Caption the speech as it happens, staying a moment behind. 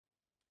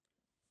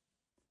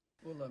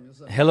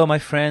Hello, my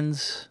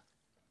friends.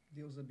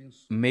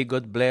 May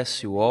God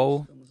bless you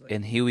all.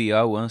 And here we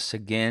are once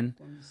again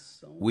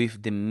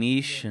with the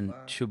mission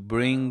to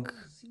bring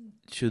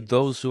to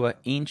those who are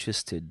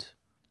interested,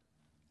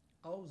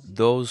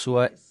 those who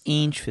are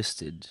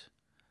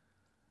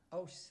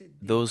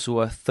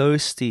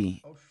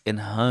thirsty and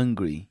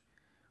hungry,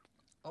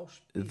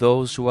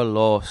 those who are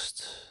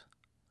lost,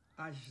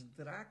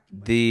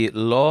 the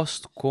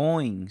lost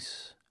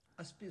coins,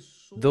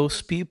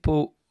 those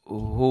people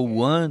who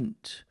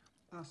want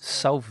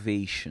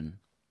salvation.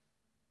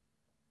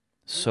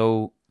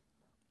 So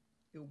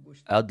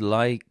I'd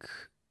like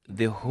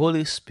the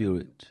Holy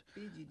Spirit,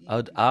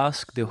 I'd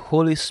ask the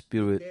Holy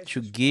Spirit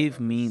to give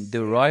me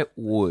the right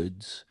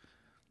words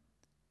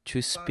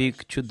to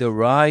speak to the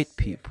right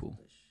people.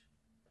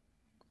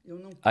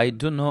 I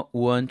do not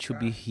want to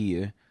be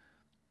here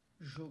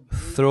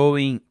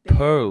throwing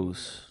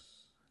pearls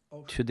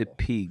to the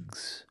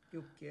pigs.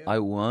 I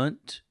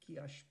want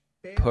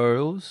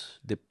pearls,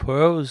 the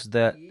pearls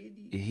that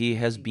He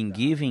has been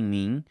giving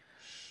me,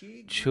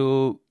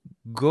 to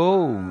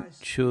go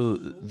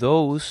to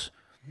those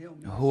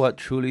who are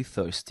truly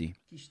thirsty,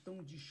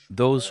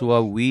 those who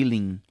are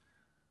willing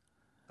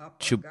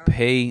to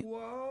pay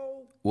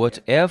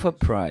whatever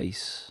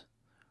price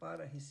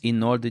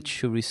in order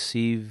to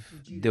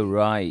receive the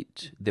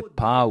right, the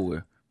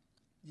power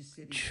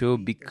to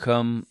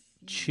become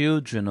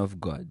children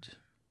of God.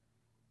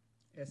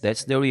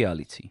 That's the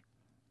reality.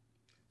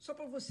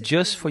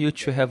 Just for you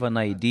to have an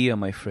idea,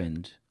 my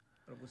friend,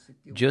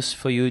 just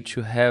for you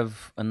to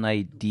have an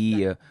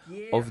idea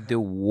of the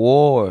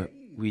war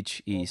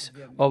which is,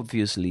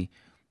 obviously,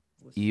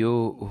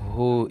 you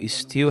who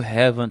still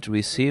haven't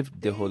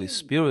received the Holy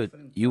Spirit,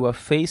 you are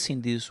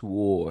facing this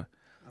war,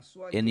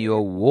 and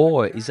your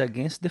war is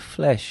against the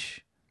flesh.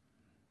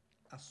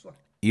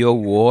 Your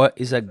war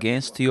is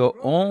against your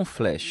own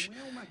flesh.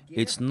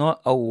 It's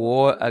not a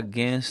war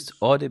against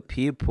other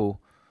people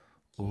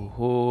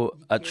who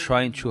are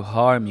trying to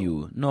harm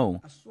you.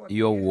 No,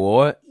 your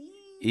war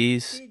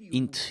is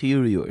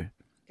interior.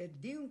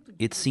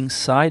 It's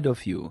inside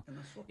of you.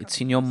 It's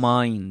in your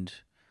mind.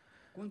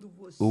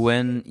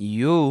 When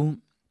you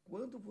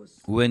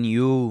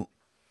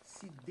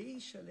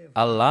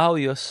allow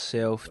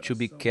yourself to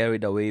be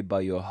carried away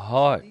by your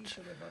heart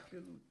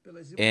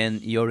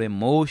and your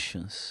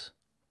emotions,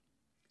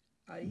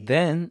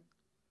 then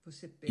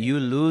you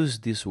lose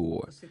this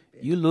war.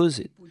 You lose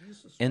it.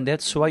 And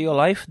that's why your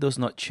life does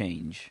not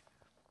change.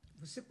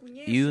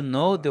 You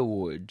know the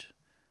Word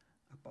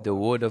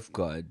of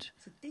God.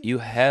 You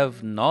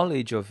have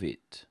knowledge of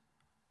it.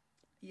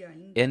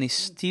 And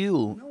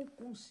still,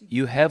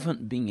 you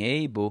haven't been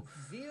able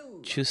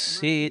to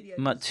see it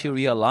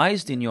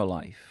materialized in your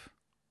life.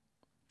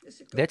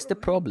 That's the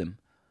problem.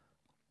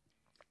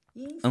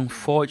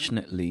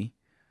 Unfortunately,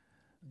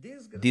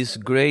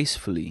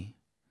 disgracefully,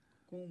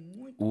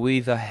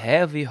 with a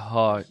heavy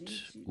heart,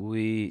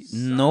 we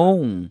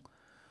know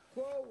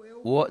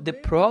what the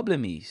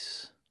problem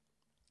is.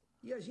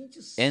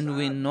 And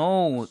we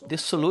know the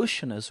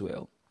solution as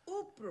well.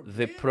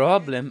 The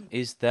problem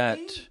is that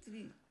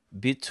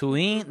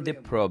between the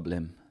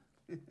problem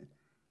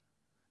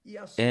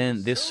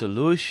and the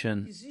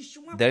solution,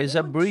 there is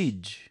a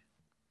bridge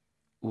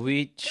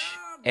which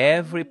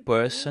every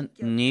person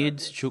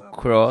needs to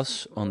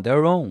cross on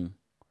their own.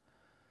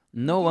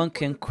 No one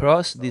can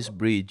cross this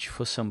bridge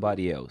for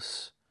somebody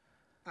else.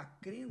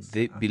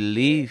 The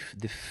belief,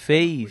 the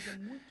faith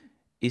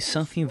is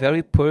something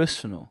very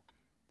personal.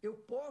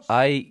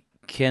 I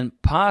can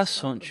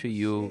pass on to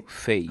you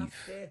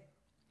faith,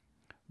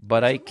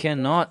 but I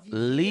cannot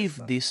live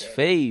this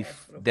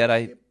faith that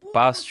I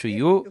pass to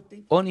you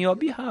on your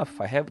behalf.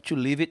 I have to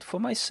live it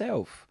for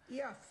myself.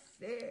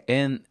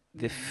 And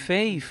the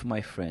faith,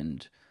 my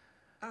friend,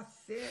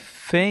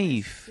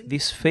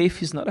 this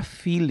faith is not a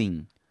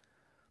feeling.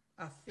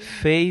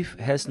 Faith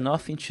has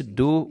nothing to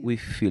do with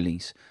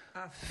feelings.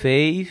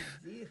 Faith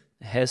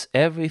has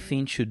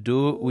everything to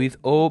do with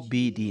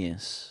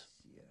obedience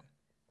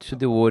to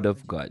the Word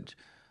of God.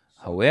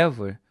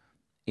 However,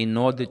 in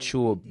order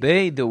to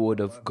obey the Word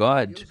of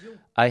God,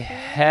 I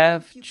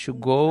have to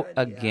go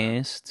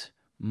against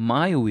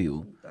my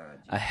will.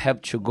 I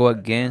have to go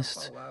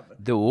against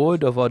the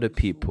word of other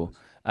people.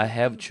 I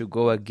have to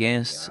go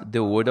against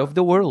the word of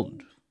the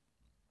world.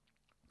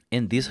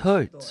 And this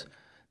hurts.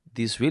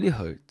 This really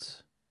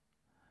hurts.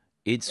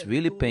 It's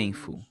really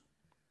painful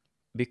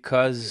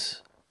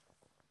because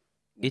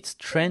it's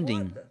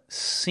trending.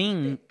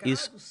 Sin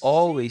is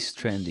always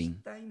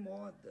trending,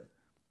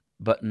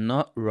 but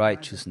not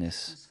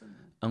righteousness.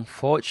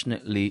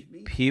 Unfortunately,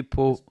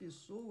 people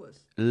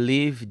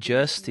leave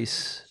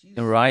justice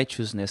and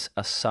righteousness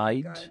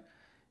aside.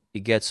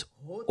 It gets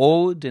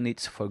old and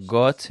it's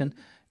forgotten,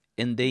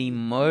 and they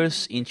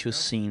immerse into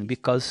sin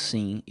because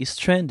sin is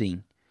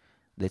trending.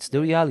 That's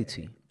the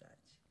reality.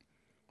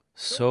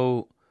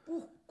 So,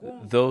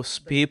 those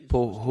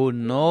people who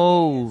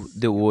know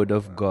the Word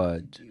of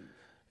God,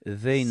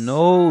 they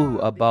know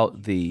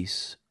about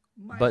this,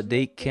 but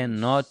they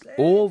cannot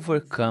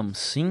overcome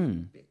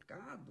sin.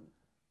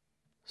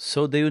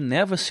 So they will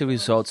never see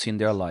results in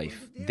their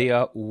life. They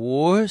are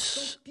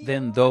worse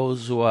than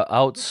those who are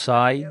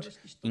outside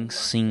in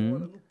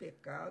sin,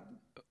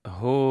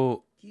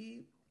 who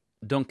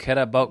don't care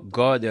about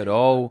God at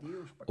all,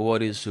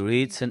 what is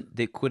written.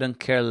 They couldn't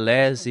care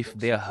less if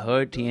they are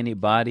hurting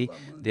anybody.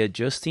 They are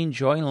just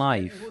enjoying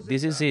life.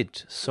 This is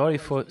it. Sorry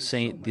for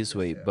saying it this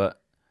way,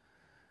 but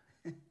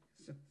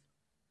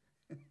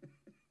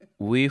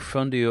we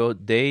from the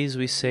old days,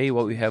 we say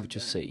what we have to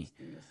say.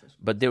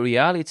 But the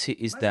reality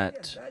is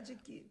that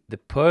the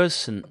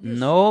person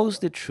knows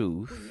the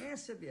truth,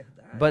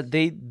 but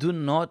they do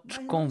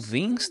not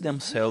convince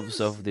themselves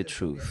of the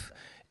truth.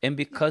 And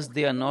because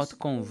they are not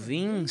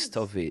convinced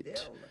of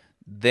it,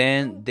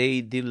 then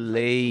they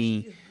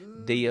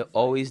are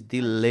always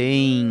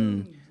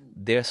delaying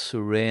their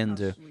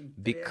surrender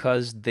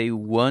because they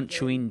want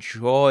to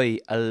enjoy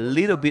a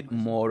little bit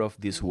more of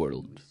this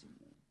world.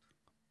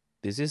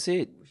 This is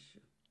it.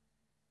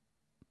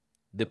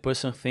 The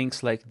person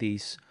thinks like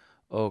this: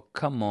 oh,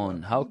 come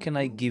on, how can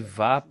I give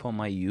up on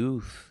my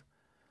youth?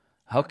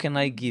 How can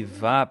I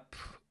give up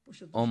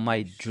on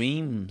my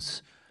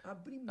dreams?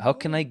 How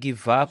can I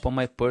give up on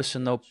my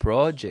personal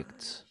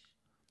projects?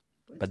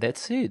 But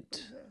that's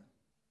it.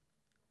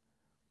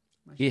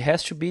 It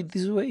has to be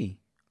this way.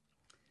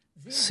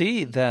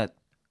 See that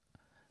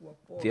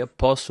the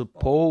Apostle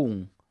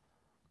Paul,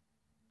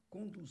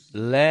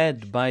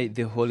 led by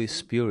the Holy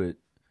Spirit,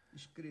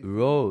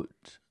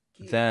 wrote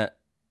that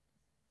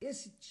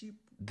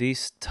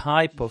this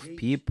type of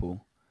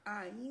people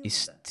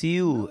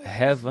still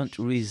haven't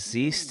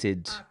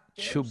resisted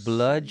to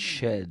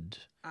bloodshed.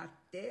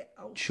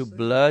 To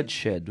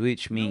bloodshed,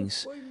 which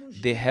means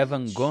they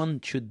haven't gone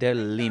to their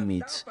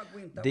limits.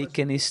 They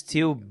can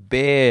still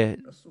bear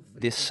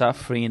the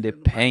suffering and the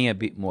pain a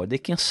bit more. They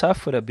can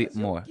suffer a bit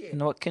more.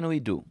 And what can we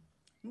do?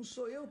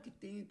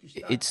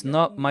 It's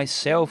not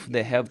myself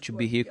that have to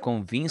be here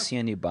convincing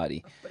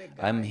anybody.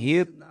 I'm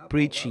here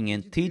preaching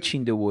and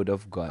teaching the Word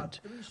of God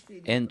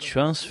and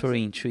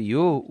transferring to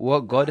you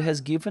what God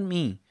has given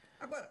me.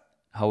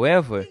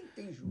 However,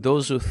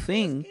 those who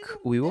think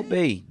will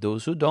obey.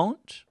 Those who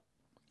don't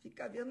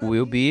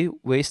will be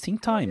wasting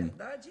time.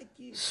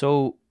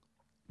 So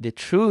the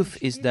truth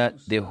is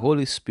that the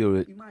Holy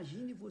Spirit,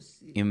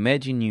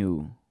 imagine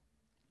you,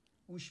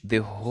 the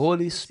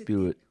Holy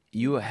Spirit,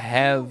 you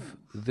have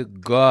the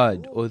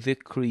God or the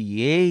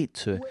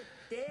Creator,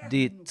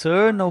 the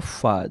eternal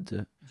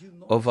Father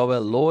of our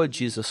Lord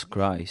Jesus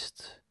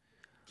Christ,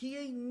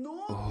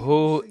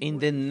 who in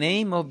the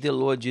name of the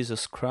Lord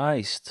Jesus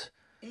Christ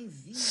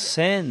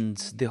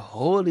sends the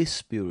Holy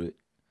Spirit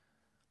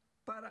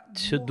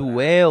to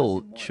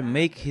dwell, to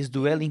make His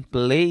dwelling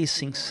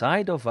place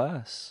inside of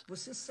us.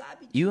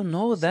 You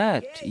know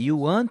that, you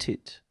want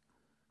it,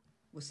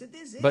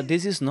 but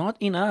this is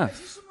not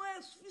enough.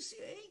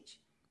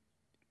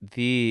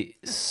 The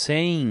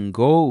saying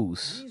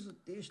goes,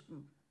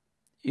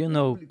 you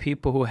know,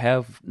 people who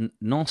have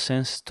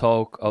nonsense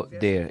talk out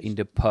there in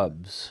the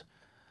pubs,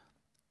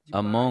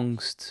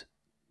 amongst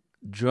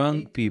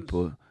drunk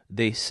people,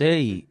 they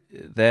say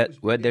that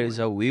where there is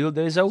a will,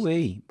 there is a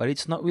way, but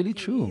it's not really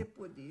true.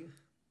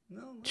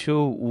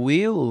 To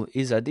will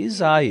is a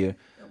desire,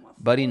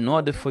 but in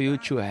order for you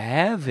to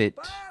have it,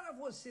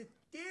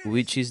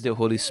 which is the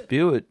Holy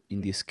Spirit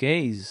in this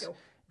case,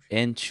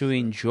 and to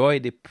enjoy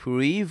the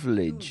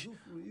privilege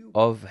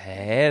of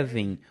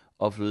having,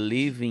 of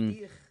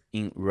living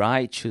in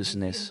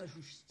righteousness,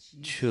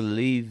 to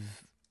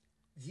live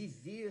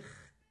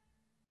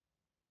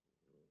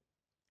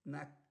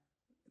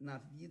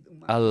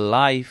a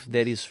life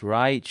that is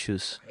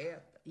righteous,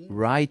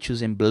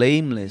 righteous and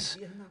blameless,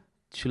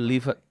 to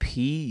live at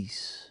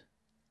peace,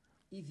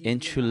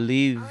 and to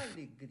live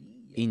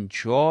in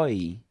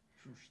joy,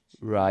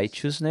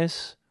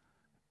 righteousness,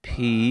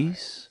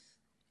 peace,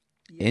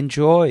 and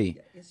joy.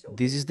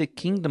 This is the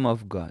kingdom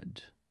of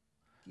God,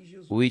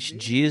 which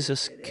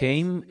Jesus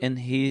came and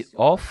He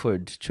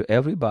offered to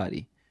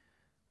everybody.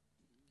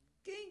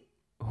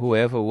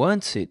 Whoever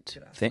wants it,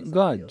 thank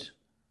God.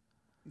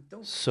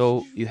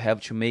 So you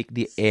have to make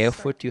the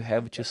effort, you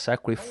have to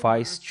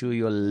sacrifice to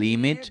your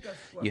limit,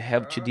 you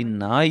have to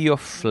deny your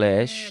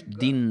flesh,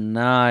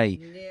 deny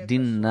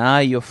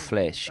your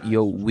flesh,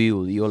 your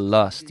will, your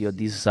lust, your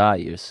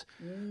desires.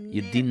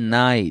 You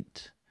deny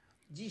it.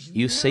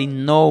 You say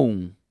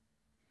no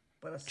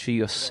to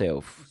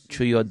yourself,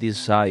 to your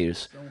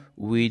desires,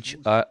 which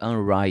are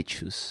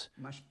unrighteous,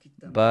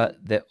 but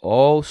that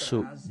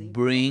also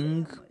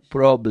bring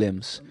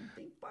problems.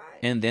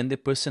 And then the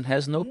person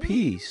has no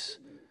peace.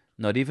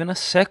 Not even a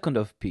second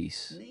of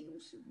peace.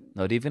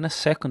 Not even a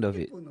second of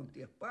it.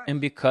 And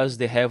because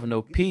they have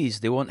no peace,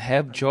 they won't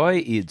have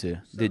joy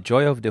either, the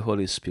joy of the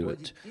Holy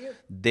Spirit.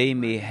 They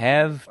may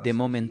have the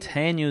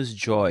momentaneous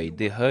joy.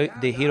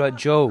 They hear a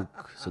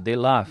joke, so they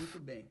laugh.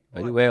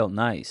 Very well,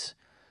 nice.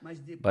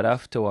 But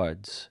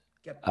afterwards,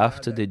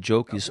 after the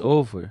joke is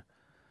over,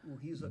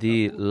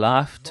 the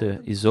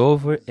laughter is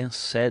over and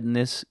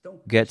sadness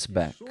gets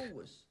back.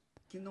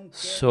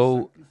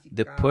 So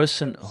the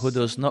person who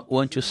does not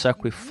want to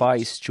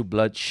sacrifice to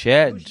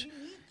bloodshed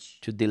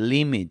to the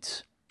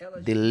limit.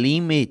 The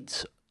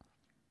limit.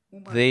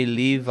 They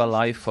live a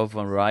life of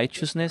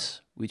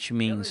unrighteousness, which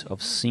means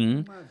of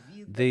sin.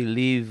 They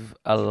live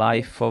a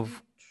life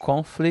of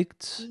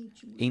conflicts,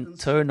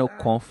 internal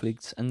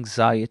conflicts,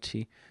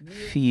 anxiety,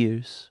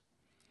 fears,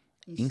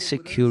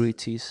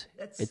 insecurities,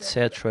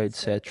 etc.,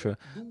 etc.,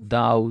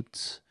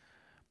 doubts.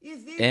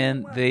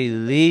 And they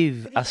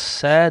live a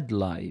sad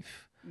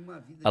life,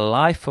 a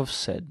life of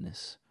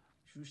sadness,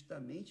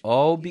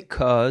 all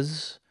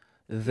because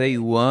they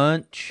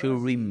want to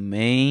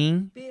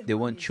remain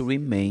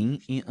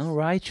in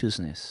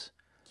unrighteousness.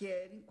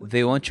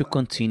 They want to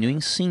continue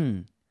in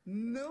sin.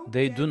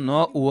 They do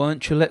not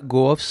want to let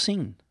go of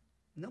sin.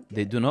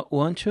 They do not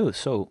want to,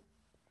 so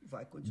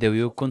they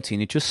will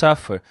continue to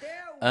suffer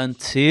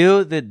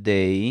until the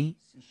day,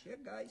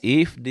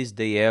 if this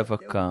day ever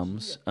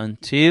comes,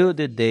 until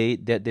the day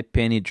that the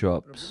penny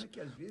drops.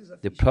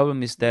 The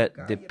problem is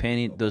that the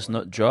penny does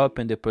not drop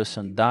and the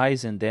person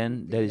dies, and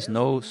then there is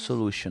no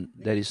solution.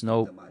 There is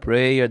no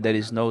prayer, there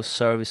is no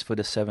service for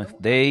the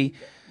seventh day.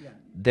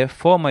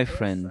 Therefore, my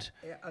friend,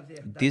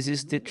 this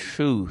is the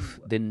truth,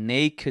 the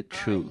naked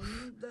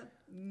truth.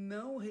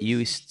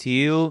 You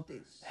still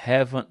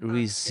haven't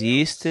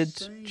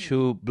resisted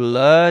to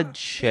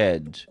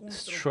bloodshed,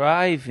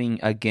 striving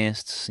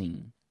against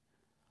sin.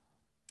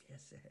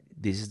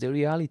 This is the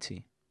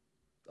reality.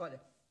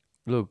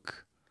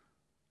 Look,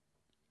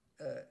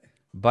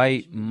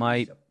 by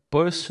my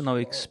personal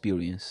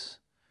experience,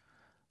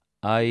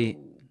 I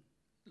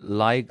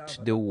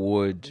liked the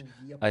word.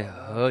 I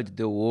heard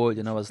the word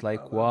and I was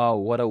like, wow,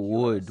 what a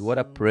word, what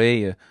a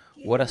prayer,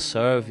 what a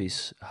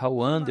service, how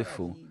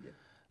wonderful.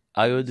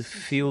 I would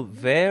feel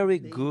very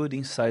good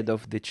inside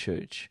of the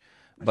church.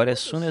 But as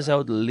soon as I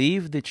would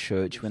leave the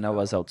church, when I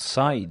was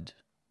outside,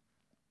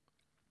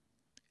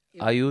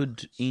 I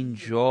would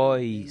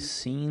enjoy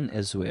sin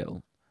as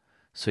well.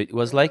 So it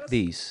was like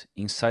this.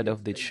 Inside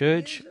of the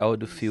church, I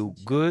would feel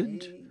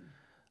good.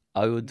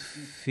 I would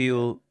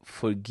feel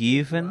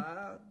forgiven.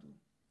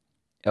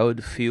 I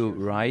would feel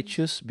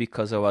righteous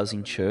because I was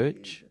in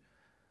church.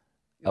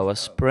 I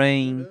was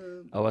praying.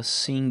 I was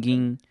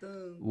singing,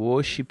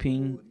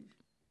 worshiping.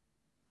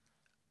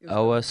 I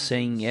was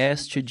saying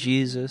yes to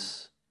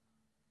Jesus.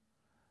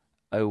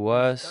 I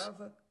was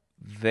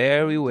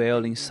very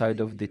well inside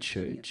of the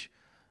church.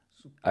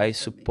 I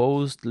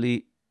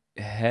supposedly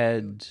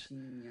had,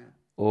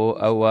 or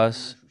I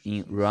was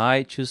in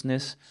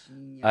righteousness.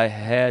 I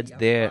had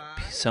there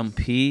some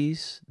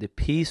peace, the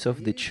peace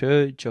of the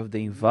church, of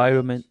the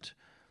environment,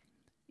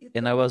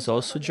 and I was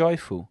also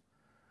joyful.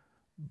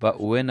 But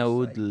when I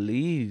would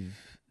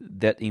leave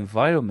that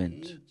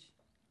environment,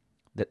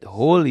 that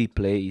holy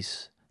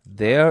place,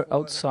 there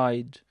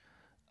outside,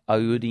 I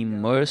would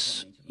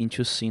immerse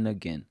into sin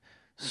again.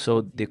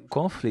 So the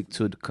conflict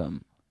would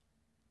come.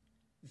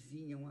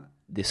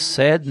 The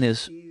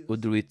sadness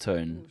would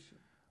return.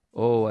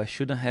 Oh, I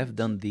shouldn't have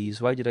done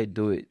this. Why did I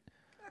do it?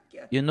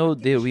 You know,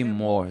 the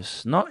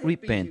remorse, not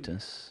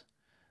repentance,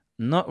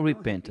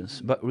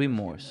 but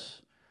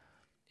remorse.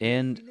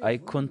 And I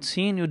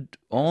continued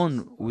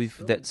on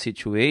with that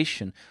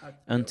situation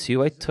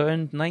until I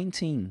turned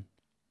 19.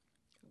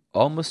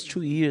 Almost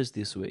 2 years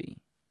this way.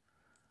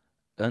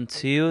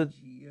 Until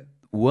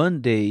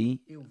one day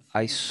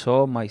I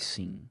saw my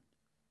sin.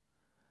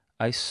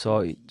 I saw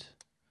it.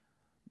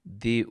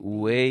 The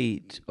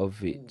weight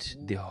of it,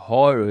 the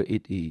horror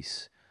it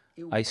is.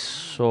 I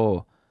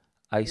saw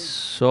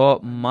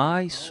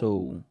my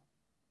soul,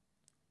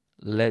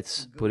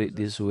 let's put it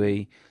this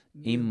way,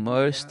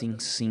 immersed in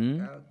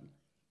sin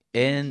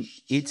and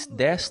its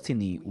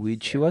destiny,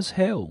 which was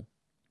hell.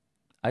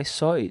 I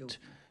saw it.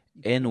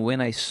 And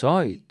when I saw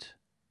it,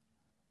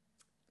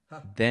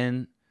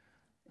 then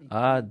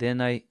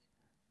the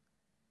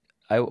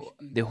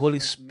Holy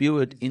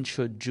Spirit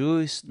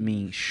introduced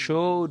me,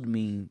 showed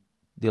me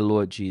the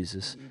Lord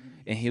Jesus,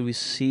 and He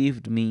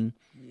received me,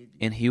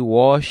 and He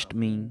washed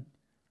me,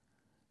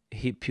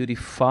 He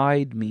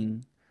purified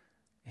me,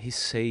 He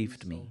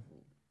saved me.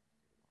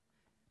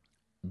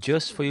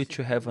 Just for you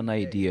to have an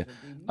idea,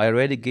 I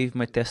already gave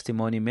my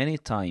testimony many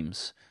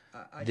times.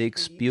 The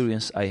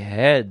experience I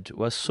had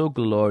was so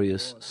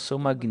glorious, so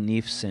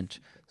magnificent,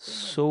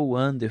 so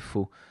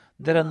wonderful.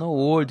 There are no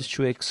words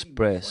to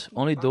express.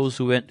 Only those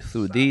who went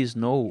through this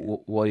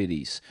know what it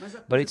is.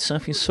 But it's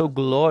something so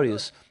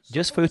glorious,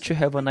 just for you to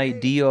have an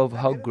idea of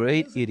how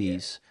great it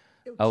is.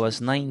 I was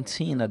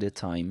 19 at the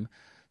time.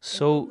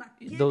 So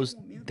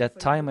that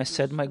time I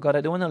said, my God,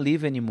 I don't want to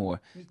live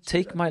anymore.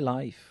 Take my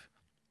life.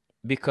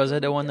 Because I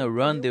don't want to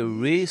run the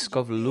risk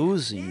of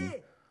losing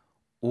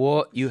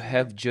what you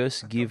have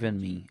just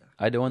given me.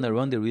 I don't want to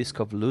run the risk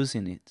of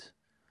losing it.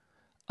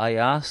 I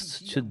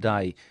asked to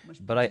die,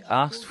 but I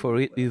asked for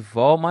it with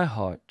all my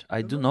heart.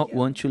 I do not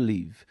want to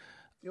live.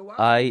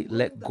 I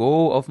let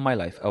go of my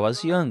life. I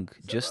was young,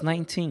 just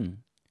 19.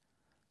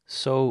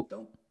 So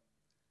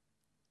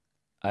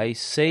I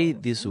say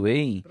this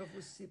way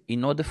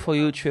in order for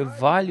you to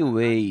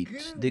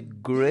evaluate the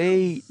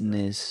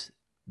greatness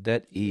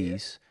that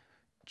is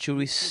to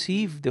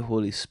receive the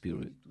Holy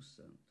Spirit.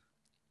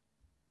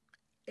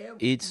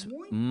 It's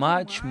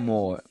much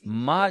more,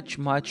 much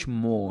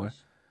more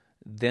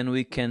than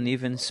we can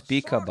even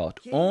speak about.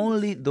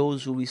 Only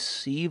those who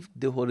received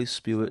the Holy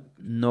Spirit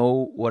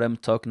know what I'm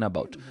talking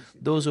about.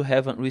 Those who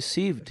haven't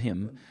received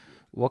Him,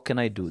 what can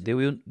I do? They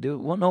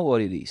won't know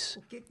what it is.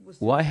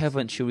 Why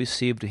haven't you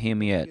received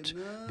Him yet?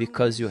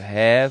 Because you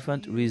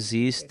haven't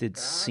resisted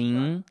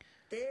sin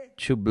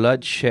to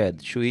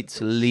bloodshed, to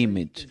its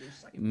limit,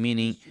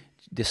 meaning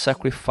the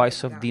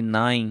sacrifice of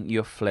denying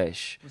your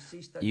flesh.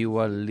 You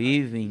are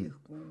living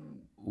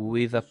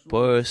with a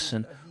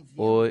person,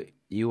 or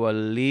you are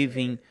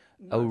living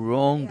a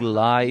wrong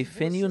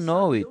life, and you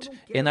know it.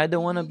 And I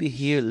don't want to be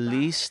here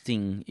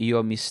listing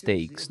your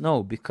mistakes.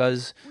 No,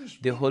 because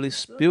the Holy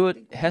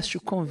Spirit has to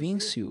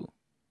convince you.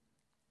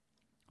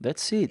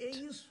 That's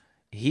it.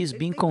 He's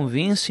been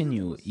convincing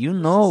you. You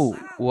know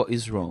what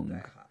is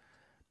wrong.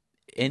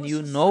 And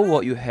you know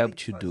what you have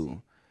to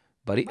do.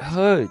 But it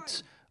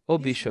hurts. Oh,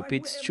 Bishop,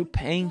 it's too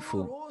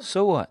painful.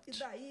 So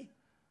what?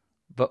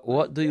 But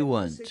what do you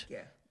want?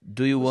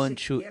 Do you want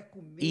to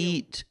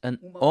eat an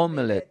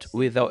omelette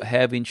without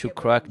having to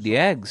crack the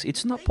eggs?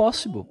 It's not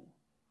possible.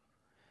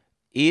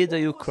 Either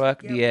you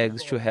crack the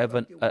eggs to have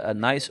a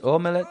nice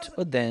omelette,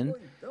 or then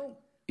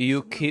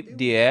you keep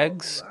the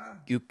eggs,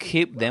 you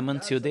keep them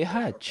until they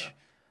hatch.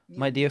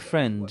 My dear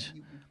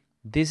friend,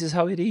 this is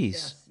how it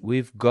is.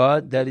 With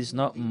God, there is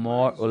not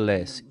more or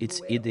less.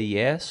 It's either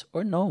yes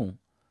or no.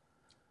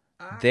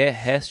 There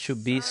has to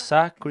be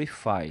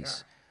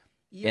sacrifice.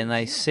 And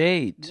I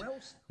say it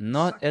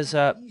not as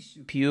a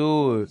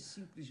pure,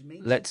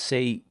 let's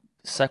say,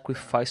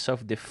 sacrifice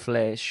of the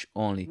flesh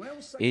only.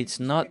 It's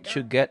not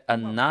to get a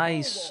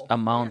nice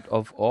amount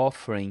of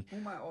offering,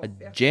 a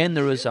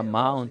generous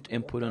amount,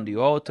 and put on the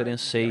altar and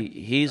say,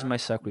 here's my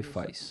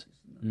sacrifice.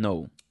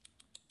 No.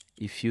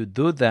 If you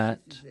do that,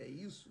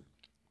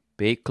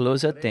 pay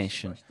close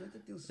attention.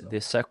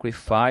 The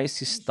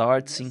sacrifice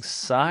starts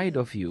inside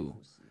of you,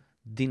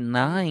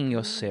 denying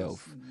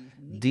yourself,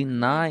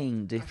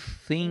 denying the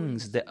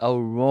things that are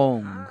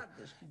wrong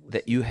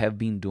that you have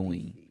been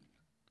doing.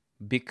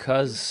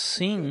 Because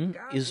sin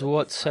is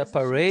what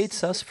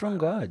separates us from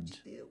God.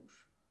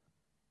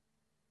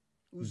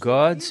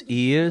 God's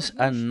ears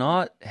are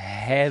not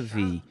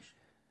heavy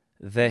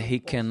that He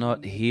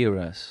cannot hear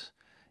us.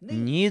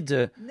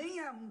 Neither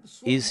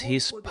is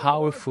His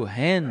powerful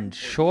hand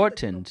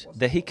shortened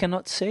that He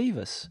cannot save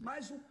us.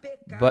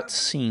 But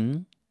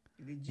sin,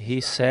 He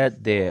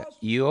said there,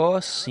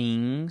 your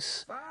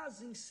sins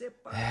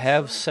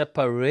have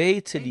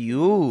separated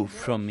you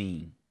from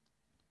me.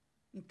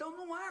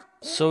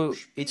 So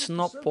it's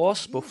not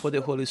possible for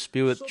the Holy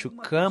Spirit to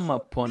come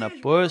upon a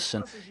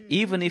person,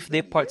 even if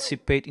they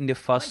participate in the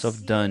fast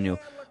of Daniel.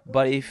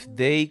 But if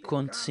they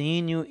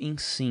continue in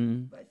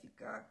sin,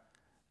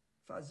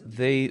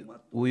 they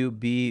will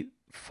be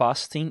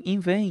fasting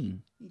in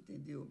vain.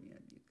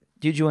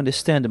 Did you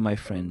understand, my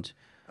friend?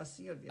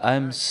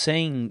 I'm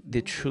saying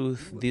the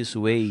truth this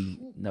way.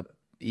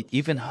 It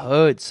even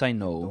hurts, I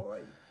know.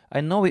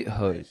 I know it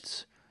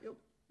hurts.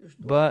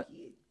 But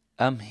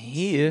I'm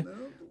here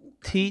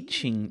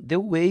teaching the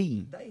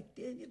way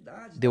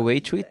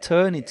to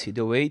eternity,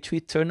 the way to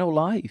eternal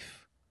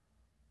life.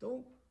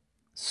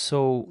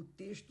 So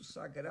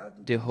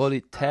the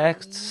holy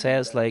text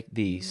says like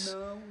this: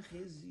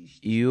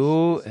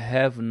 you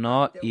have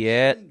not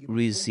yet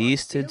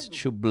resisted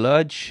to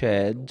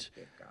bloodshed,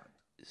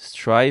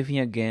 striving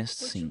against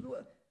sin.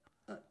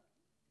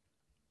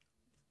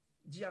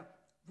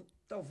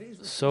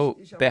 So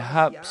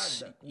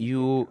perhaps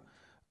you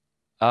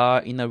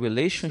are in a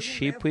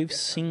relationship with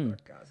sin.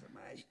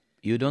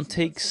 You don't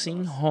take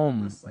sin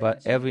home,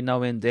 but every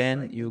now and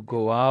then you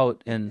go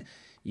out and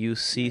you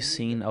see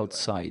sin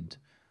outside.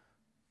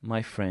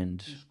 My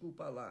friend,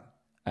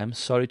 I'm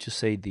sorry to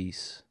say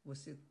this.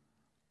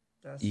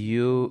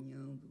 You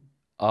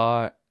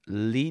are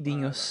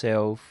leading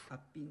yourself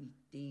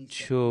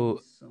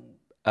to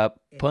a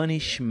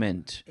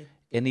punishment,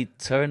 an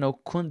eternal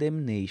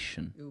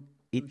condemnation.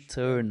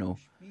 Eternal.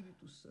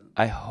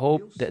 I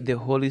hope that the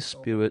Holy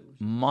Spirit,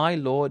 my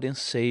Lord and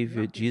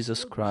Savior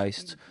Jesus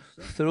Christ,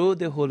 through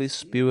the Holy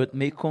Spirit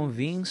may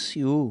convince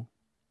you,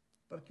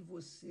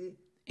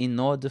 in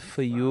order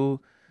for you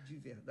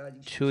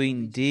to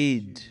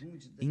indeed,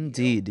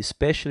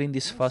 especially in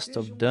this fast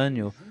of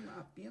Daniel,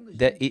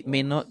 that it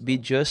may not be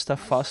just a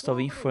fast of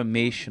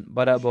information,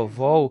 but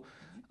above all,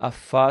 a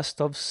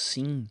fast of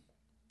sin,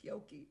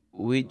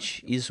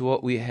 which is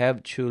what we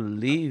have to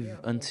live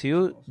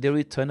until the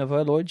return of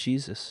our Lord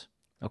Jesus.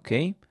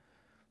 Okay?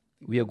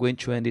 We are going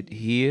to end it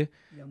here,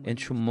 and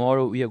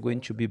tomorrow we are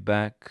going to be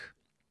back.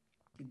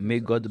 May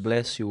God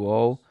bless you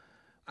all,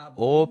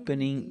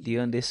 opening the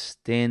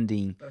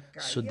understanding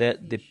so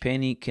that the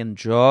penny can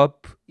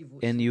drop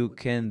and you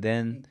can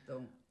then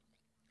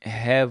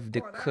have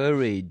the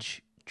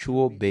courage to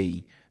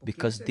obey,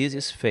 because this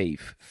is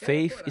faith.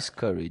 Faith is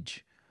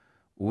courage.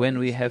 When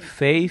we have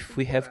faith,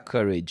 we have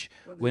courage.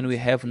 When we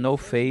have no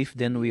faith,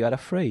 then we are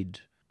afraid.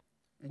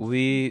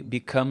 We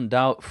become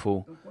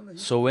doubtful.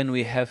 So when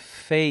we have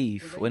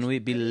faith, when we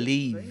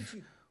believe,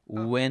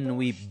 when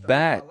we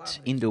bat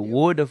in the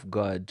Word of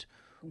God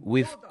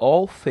with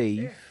all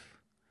faith,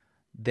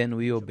 then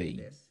we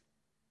obey.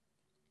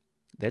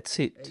 That's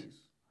it.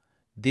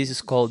 This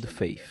is called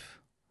faith.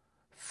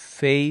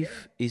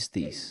 Faith is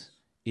this.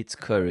 It's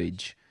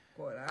courage.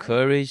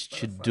 Courage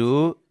to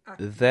do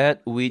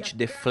that which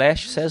the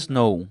flesh says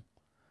no.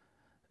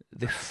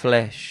 The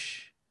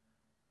flesh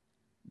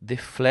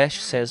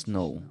says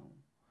no.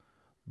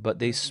 But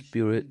the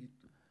Spirit,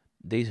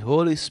 the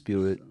Holy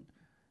Spirit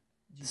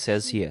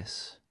says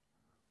yes.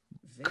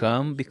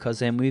 Come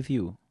because I'm with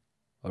you.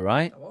 All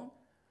right?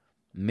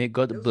 May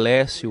God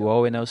bless you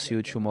all, and I'll see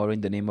you tomorrow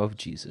in the name of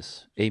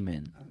Jesus.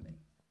 Amen.